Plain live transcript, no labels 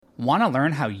Want to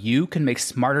learn how you can make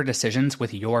smarter decisions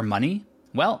with your money?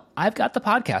 Well, I've got the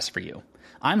podcast for you.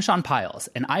 I'm Sean Piles,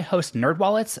 and I host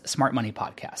NerdWallet's Smart Money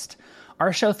Podcast.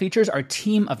 Our show features our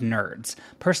team of nerds,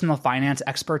 personal finance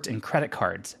experts in credit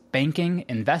cards, banking,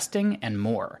 investing, and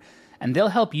more. And they'll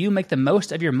help you make the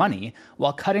most of your money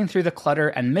while cutting through the clutter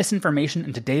and misinformation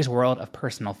in today's world of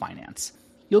personal finance.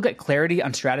 You'll get clarity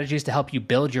on strategies to help you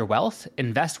build your wealth,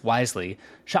 invest wisely,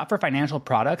 shop for financial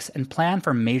products, and plan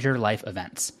for major life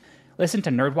events. Listen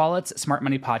to NerdWallet's Smart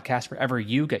Money Podcast wherever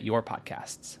you get your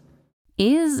podcasts.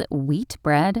 Is wheat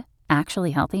bread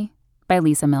actually healthy? By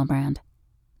Lisa Milbrand.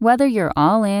 Whether you're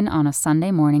all in on a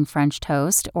Sunday morning French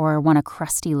toast or want a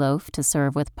crusty loaf to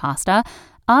serve with pasta,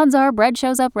 odds are bread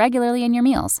shows up regularly in your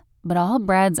meals. But all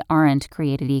breads aren't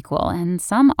created equal, and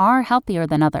some are healthier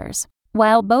than others.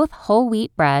 While both whole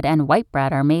wheat bread and white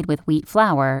bread are made with wheat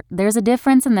flour, there's a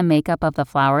difference in the makeup of the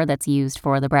flour that's used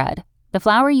for the bread. The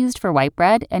flour used for white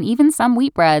bread, and even some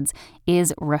wheat breads,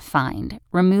 is refined,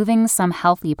 removing some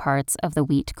healthy parts of the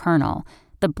wheat kernel.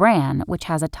 The bran, which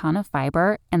has a ton of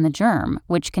fiber, and the germ,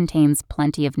 which contains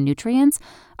plenty of nutrients,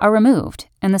 are removed,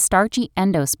 and the starchy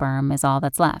endosperm is all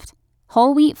that's left.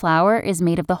 Whole wheat flour is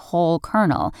made of the whole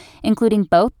kernel, including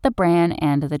both the bran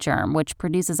and the germ, which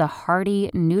produces a hearty,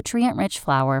 nutrient-rich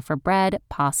flour for bread,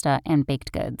 pasta, and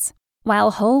baked goods.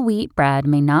 While whole wheat bread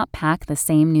may not pack the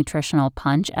same nutritional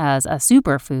punch as a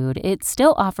superfood, it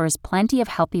still offers plenty of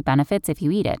healthy benefits if you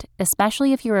eat it,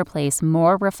 especially if you replace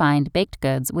more refined baked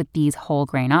goods with these whole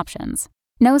grain options.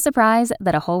 No surprise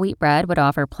that a whole wheat bread would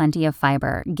offer plenty of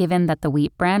fiber, given that the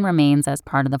wheat bran remains as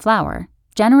part of the flour.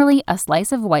 Generally, a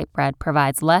slice of white bread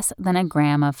provides less than a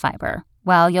gram of fiber,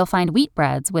 while you'll find wheat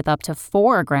breads with up to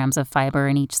 4 grams of fiber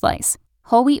in each slice.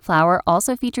 Whole wheat flour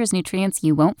also features nutrients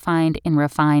you won't find in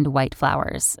refined white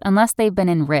flours, unless they've been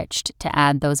enriched to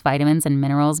add those vitamins and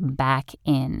minerals back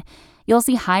in. You'll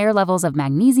see higher levels of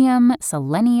magnesium,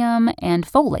 selenium, and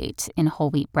folate in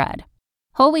whole wheat bread.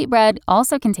 Whole wheat bread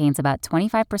also contains about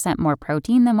 25% more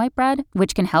protein than white bread,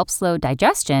 which can help slow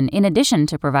digestion in addition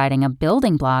to providing a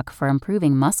building block for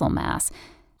improving muscle mass.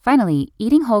 Finally,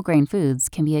 eating whole grain foods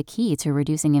can be a key to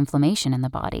reducing inflammation in the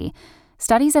body.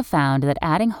 Studies have found that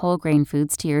adding whole grain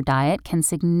foods to your diet can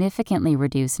significantly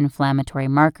reduce inflammatory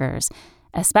markers,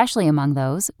 especially among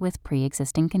those with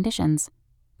pre-existing conditions.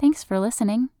 Thanks for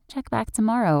listening. Check back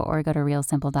tomorrow or go to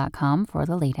realsimple.com for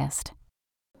the latest.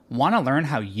 Want to learn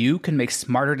how you can make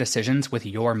smarter decisions with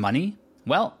your money?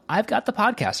 Well, I've got the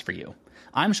podcast for you.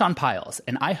 I'm Sean Piles,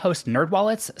 and I host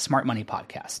NerdWallet's Smart Money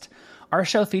Podcast. Our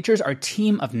show features our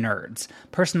team of nerds,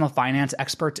 personal finance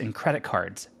experts in credit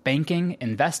cards, banking,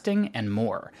 investing, and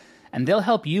more. And they'll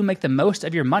help you make the most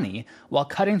of your money while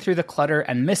cutting through the clutter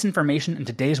and misinformation in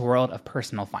today's world of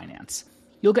personal finance.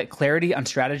 You'll get clarity on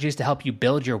strategies to help you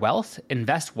build your wealth,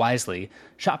 invest wisely,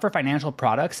 shop for financial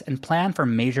products, and plan for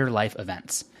major life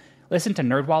events. Listen to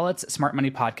NerdWallet's Smart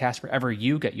Money Podcast wherever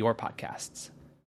you get your podcasts.